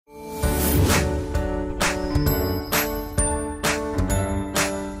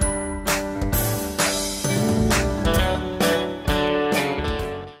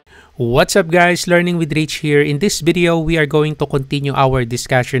What's up guys, Learning with Rich here. In this video, we are going to continue our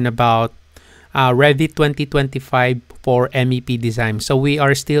discussion about Revit 2025 for MEP design. So we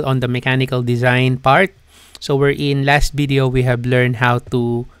are still on the mechanical design part. So we're in last video, we have learned how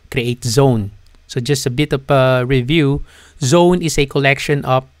to create zone. So just a bit of a review. Zone is a collection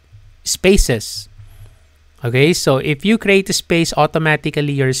of spaces. Okay, so if you create a space,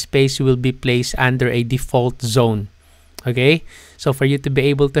 automatically your space will be placed under a default zone. Okay, so for you to be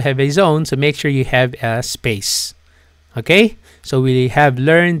able to have a zone, so make sure you have a space. Okay, so we have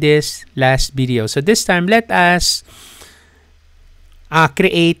learned this last video. So this time, let us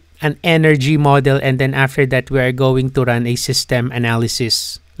create an energy model, and then after that, we are going to run a system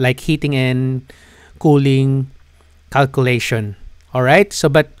analysis, like heating and cooling calculation. All right, so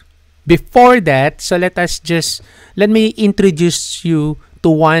but before that, so let me introduce you to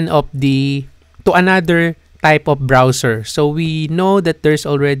another type of browser. So we know that there's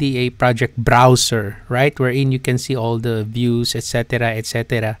already a project browser, right, wherein you can see all the views, etc.,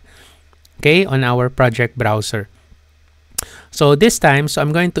 etc., okay, on our project browser. So this time, so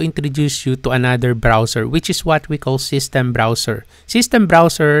I'm going to introduce you to another browser, which is what we call system browser. System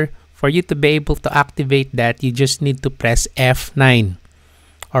browser, for you to be able to activate that, you just need to press F9.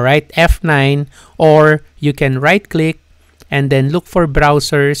 All right, F9, or you can right click and then look for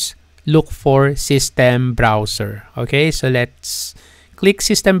browsers, look for system browser. Okay, so let's click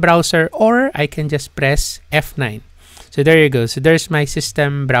system browser, or I can just press F9. So there you go. So there's my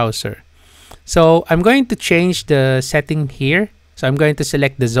system browser. So I'm going to change the setting here. So I'm going to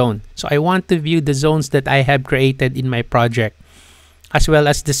select the zone. So I want to view the zones that I have created in my project, as well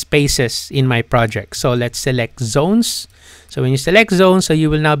as the spaces in my project. So let's select zones. So when you select zones, so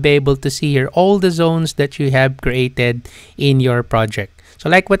you will now be able to see here all the zones that you have created in your project. So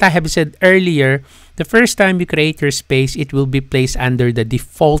like what I have said earlier, the first time you create your space, it will be placed under the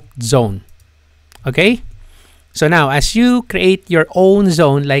default zone. Okay? So now, as you create your own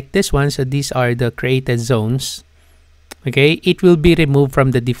zone like this one, so these are the created zones, okay, it will be removed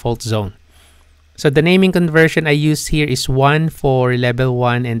from the default zone. So the naming conversion I use here is 1 for level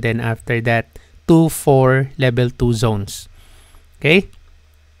 1, and then after that, 2 for level 2 zones. Okay?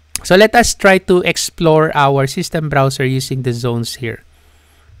 So let us try to explore our system browser using the zones here.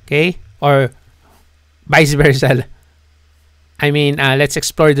 Okay, or vice versa. I mean, let's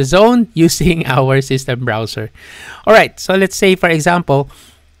explore the zone using our system browser. All right, so let's say, for example,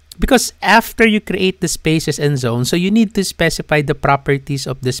 because after you create the spaces and zones, so you need to specify the properties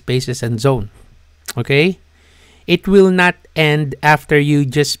of the spaces and zone. Okay, it will not end after you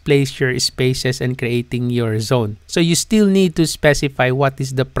just place your spaces and creating your zone. So you still need to specify what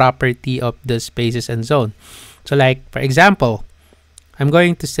is the property of the spaces and zone. So like, for example, I'm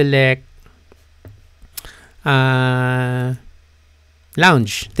going to select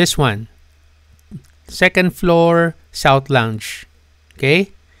lounge, this one, second floor, south lounge.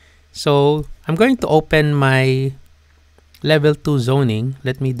 Okay, so I'm going to open my level 2 zoning.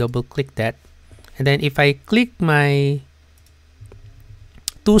 Let me double click that, and then if I click my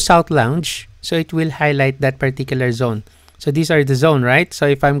 2 south lounge, so it will highlight that particular zone. So these are the zone, right? So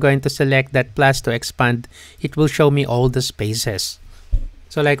if I'm going to select that plus to expand, it will show me all the spaces.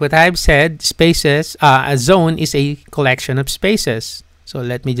 So like what I've said, spaces, a zone is a collection of spaces. So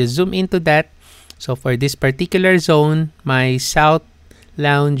let me just zoom into that. So for this particular zone, my south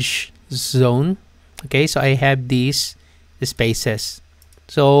lounge zone, okay, so I have these spaces.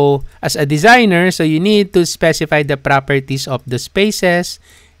 So as a designer, so you need to specify the properties of the spaces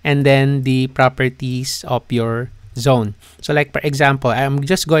and then the properties of your zone. So like, for example, I'm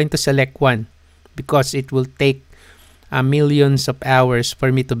just going to select one because it will take millions of hours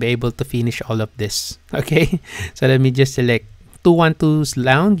for me to be able to finish all of this. Okay, so let me just select 212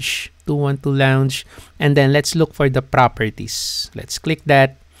 lounge, 212 lounge, and then let's look for the properties. Let's click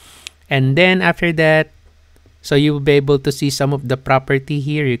that, and then after that, so you will be able to see some of the property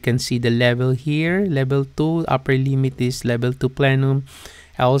here. You can see the level here, level 2, upper limit is level 2 plenum.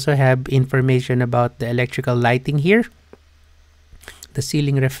 I also have information about the electrical lighting here, the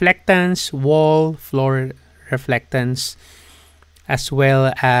ceiling reflectance, wall, floor reflectance, as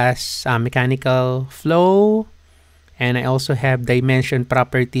well as mechanical flow, and I also have dimension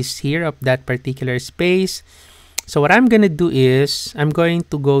properties here of that particular space. So what I'm going to do is I'm going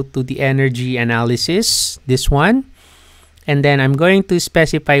to go to the energy analysis, this one, and then I'm going to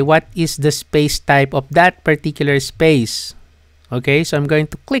specify what is the space type of that particular space. Okay, so I'm going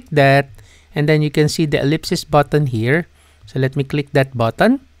to click that, and then you can see the ellipsis button here. So let me click that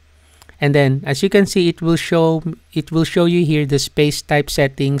button. And then, as you can see, it will show you here the space type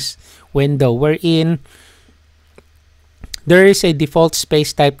settings window, wherein there is a default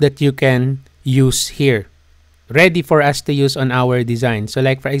space type that you can use here, ready for us to use on our design. So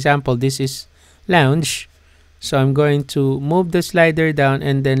like for example, this is lounge. So I'm going to move the slider down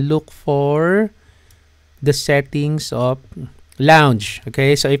and then look for the settings of lounge.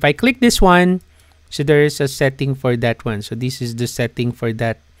 Okay, so if I click this one, so there is a setting for that one. So this is the setting for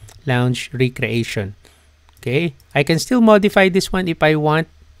that lounge recreation. Okay, I can still modify this one if I want.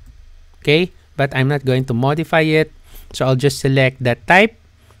 Okay, but I'm not going to modify it. So I'll just select that type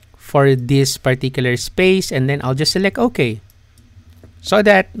for this particular space, and then I'll just select OK, so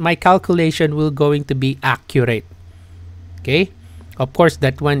that my calculation will going to be accurate. Okay, of course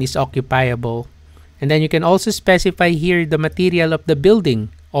that one is occupiable, and then you can also specify here the material of the building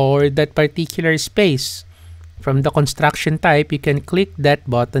or that particular space. From the construction type, you can click that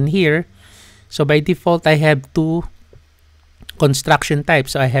button here. So by default, I have two construction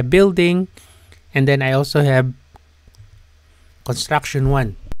types. So I have building, and then I also have construction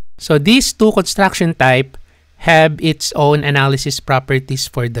 1. So these two construction type have its own analysis properties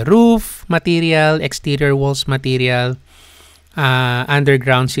for the roof material, exterior walls material,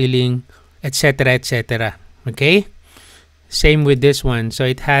 underground ceiling, etc., etc. Okay, same with this one. So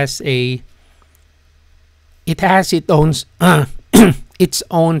it has its own its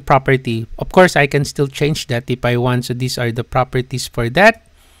own property. Of course, I can still change that if I want. So these are the properties for that,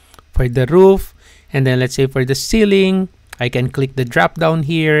 for the roof, and then let's say for the ceiling, I can click the drop down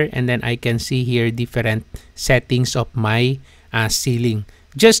here, and then I can see here different settings of my ceiling,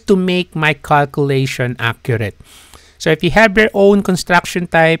 just to make my calculation accurate. So if you have your own construction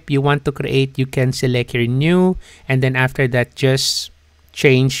type you want to create, you can select your new, and then after that just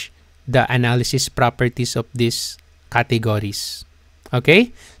change the analysis properties of these categories.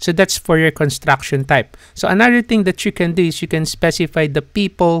 Okay, so that's for your construction type. So another thing that you can do is you can specify the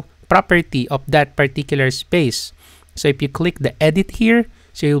people property of that particular space. So if you click the edit here,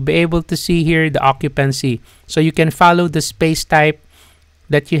 so you'll be able to see here the occupancy. So you can follow the space type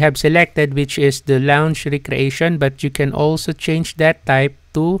that you have selected, which is the lounge recreation, but you can also change that type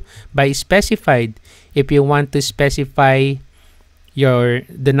to by specified. If you want to specify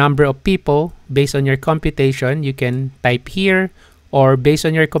the number of people based on your computation, you can type here, or based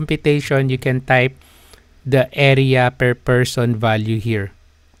on your computation you can type the area per person value here.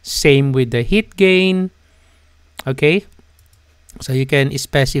 Same with the heat gain. Okay, so you can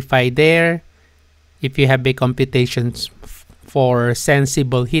specify there if you have a computations for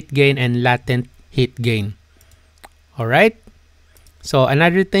sensible heat gain and latent heat gain. All right, so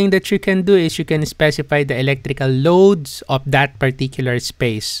another thing that you can do is you can specify the electrical loads of that particular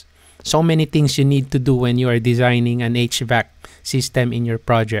space. So many things you need to do when you are designing an HVAC system in your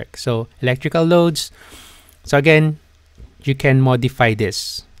project. So electrical loads, so again you can modify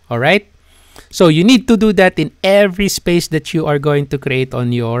this. All right, so you need to do that in every space that you are going to create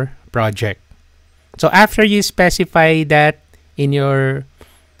on your project. So after you specify that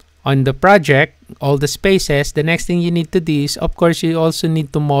on the project, all the spaces, the next thing you need to do is, of course, you also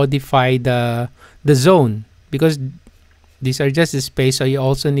need to modify the zone, because these are just the space, so you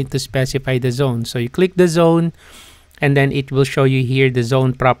also need to specify the zone. So you click the zone, and then it will show you here the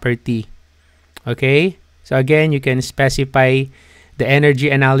zone property. Okay, so again you can specify the energy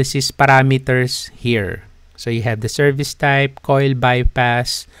analysis parameters here. So you have the service type, coil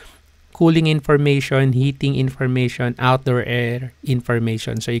bypass, cooling information, heating information, outdoor air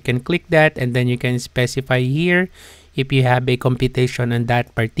information. So you can click that, and then you can specify here if you have a computation on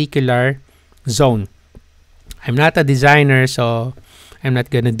that particular zone. I'm not a designer, so I'm not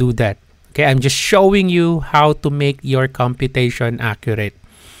gonna do that. Okay, I'm just showing you how to make your computation accurate.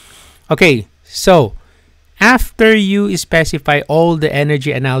 Okay, so after you specify all the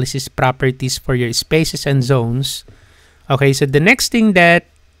energy analysis properties for your spaces and zones, okay, so the next thing that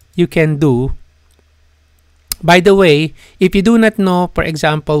you can do, by the way, if you do not know, for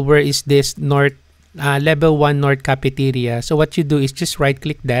example, where is this north level 1 north cafeteria, so what you do is just right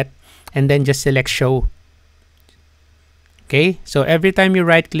click that and then just select show. Okay, so every time you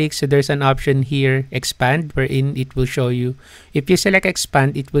right click, so there's an option here, expand, wherein it will show you. If you select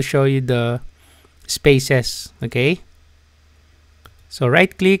expand, it will show you the spaces. Okay, so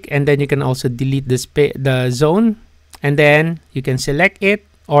right click, and then you can also delete the zone, and then you can select it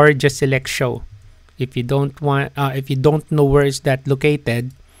or just select show. If you don't want, if you don't know where is that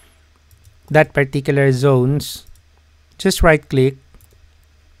located, that particular zones, just right click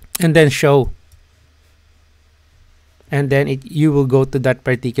and then show, and then you will go to that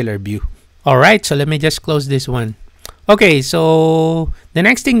particular view. All right, so let me just close this one. Okay, so the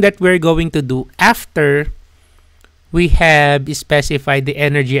next thing that we're going to do after we have specified the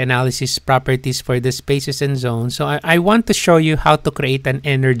energy analysis properties for the spaces and zones. So I want to show you how to create an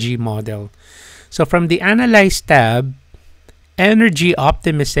energy model. So from the Analyze tab, Energy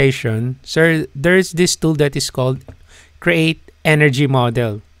Optimization, so there's this tool that is called Create Energy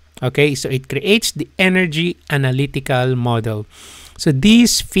Model. Okay, so it creates the Energy Analytical Model. So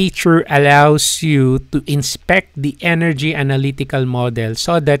this feature allows you to inspect the energy analytical model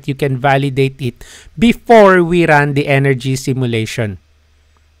so that you can validate it before we run the energy simulation.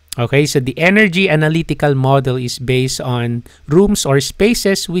 Okay, so the energy analytical model is based on rooms or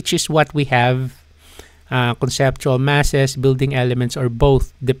spaces, which is what we have, conceptual masses, building elements, or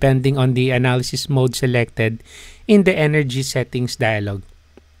both, depending on the analysis mode selected in the energy settings dialog.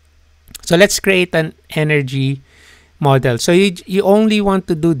 So let's create an energy model. So you only want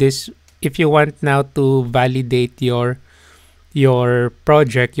to do this if you want now to validate your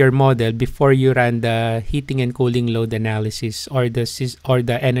project, your model, before you run the heating and cooling load analysis or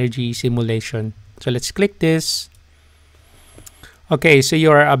the energy simulation. So let's click this. Okay, so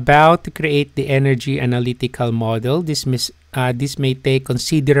you are about to create the energy analytical model. This may take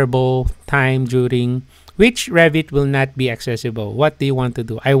considerable time, during which Revit will not be accessible. What do you want to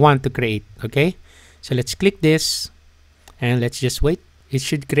do? I want to create. Okay, so let's click this. And let's just wait. It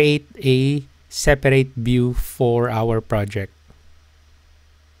should create a separate view for our project.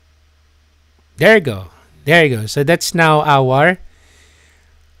 There you go. There you go. So that's now our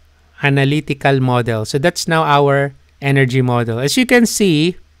analytical model. So that's now our energy model. As you can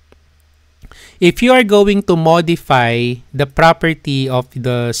see, if you are going to modify the property of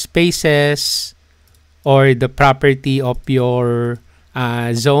the spaces or the property of your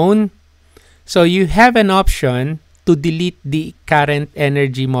zone, so you have an option to delete the current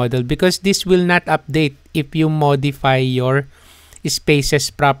energy model, because this will not update if you modify your spaces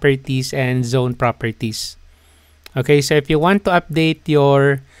properties and zone properties. Okay, so if you want to update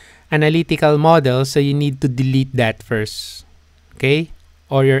your analytical model, so you need to delete that first, okay,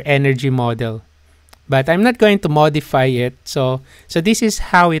 or your energy model. But I'm not going to modify it, so this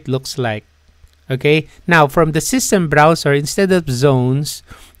is how it looks like. Okay, now from the system browser, instead of zones,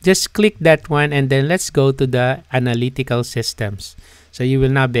 just click that one, and then let's go to the analytical systems. So you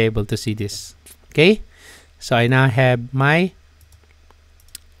will not be able to see this. Okay, so I now have my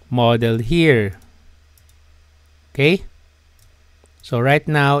model here. Okay, so right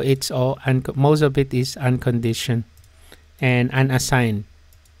now it's all most of it is unconditioned and unassigned.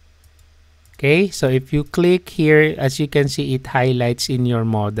 Okay, so if you click here, as you can see, it highlights in your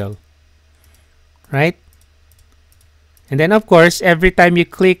model, right? And then of course, every time you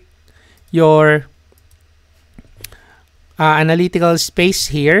click your analytical space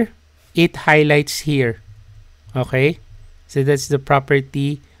here, it highlights here. Okay, so that's the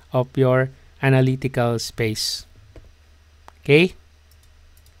property of your analytical space. Okay,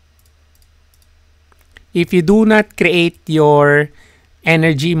 if you do not create your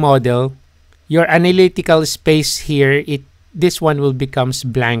energy model, your analytical space here, this one will becomes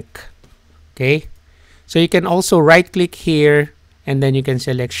blank. Okay, so you can also right click here, and then you can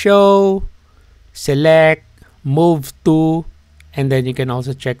select show, select, move to, and then you can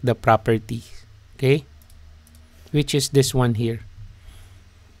also check the property, okay, which is this one here.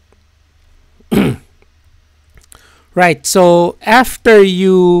 Right, so after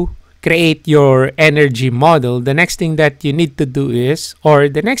you create your energy model, the next thing that you need to do is, or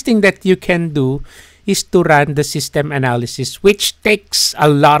the next thing that you can do is to run the system analysis, which takes a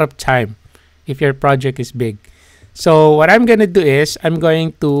lot of time if your project is big. So what I'm going to do is I'm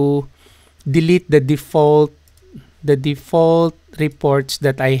going to delete the default reports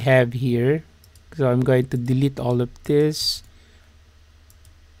that I have here. So I'm going to delete all of this.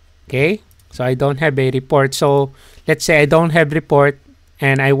 Okay, so I don't have a report. So let's say I don't have report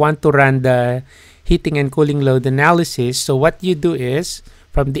and I want to run the heating and cooling load analysis. So what you do is,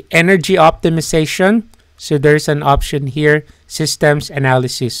 from the energy optimization, so there's an option here, systems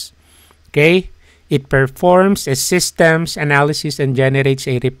analysis. Okay, it performs a systems analysis and generates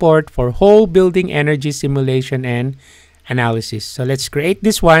a report for whole building energy simulation and analysis. So let's create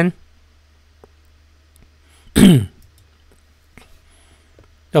this one.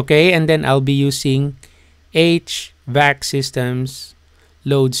 Okay, and then I'll be using HVAC systems,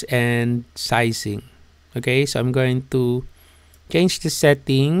 loads, and sizing. Okay, so I'm going to change the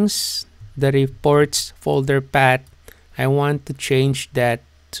settings, the reports folder path. I want to change that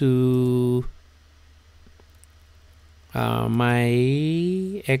to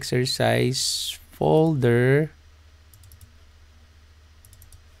my exercise folder.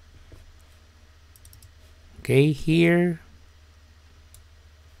 Okay, here.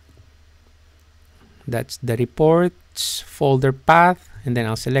 That's the report. reports, folder path, and then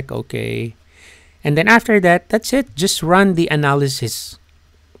I'll select OK. And then after that, that's it. Just run the analysis.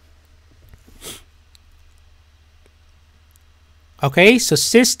 Okay, so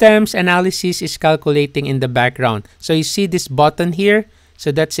systems analysis is calculating in the background. So you see this button here?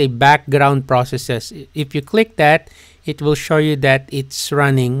 So that's a background processes. If you click that, it will show you that it's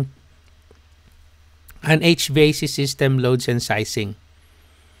running an HVAC system loads and sizing.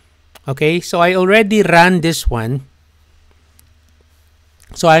 Okay, so I already ran this one.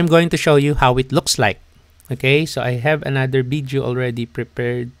 So I'm going to show you how it looks like. Okay, so I have another video already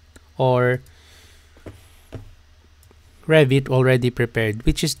prepared, or Revit already prepared,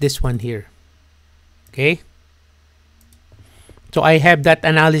 which is this one here. Okay, so I have that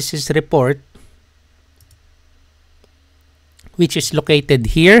analysis report, which is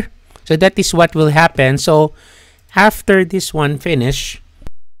located here. So that is what will happen. So after this one finish,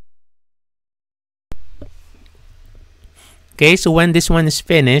 okay, so when this one is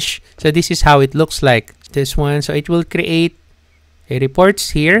finished, so this is how it looks like. This one, so it will create a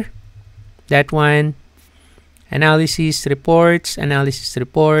reports here. That one, analysis reports, analysis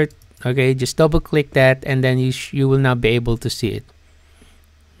report. Okay, just double click that, and then you will now be able to see it.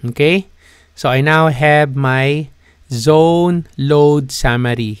 Okay, so I now have my zone load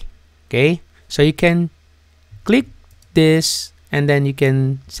summary. Okay, so you can click this, and then you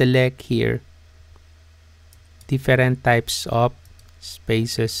can select here different types of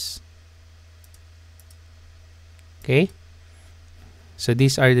spaces. Okay, so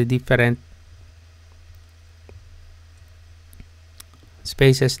these are the different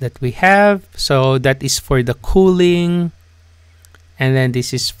spaces that we have. So that is for the cooling, and then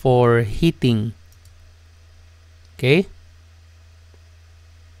this is for heating. Okay,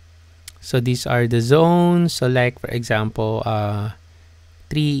 so these are the zones. So like for example,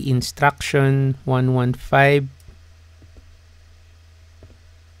 3 instruction 115.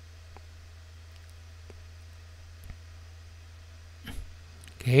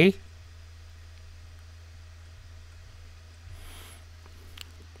 Okay,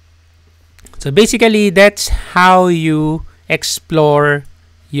 so basically that's how you explore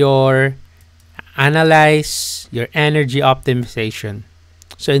your analyze your energy optimization.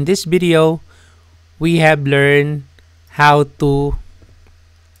 So in this video, we have learned how to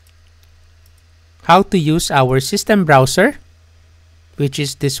use our system browser, which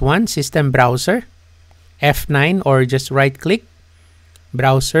is this one, system browser, F9, or just right click,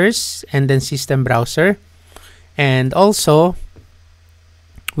 browsers, and then system browser. And also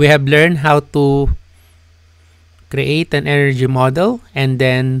we have learned how to create an energy model and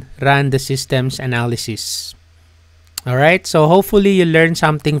then run the systems analysis. Alright, so hopefully you learned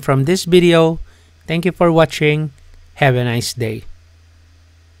something from this video. Thank you for watching. Have a nice day.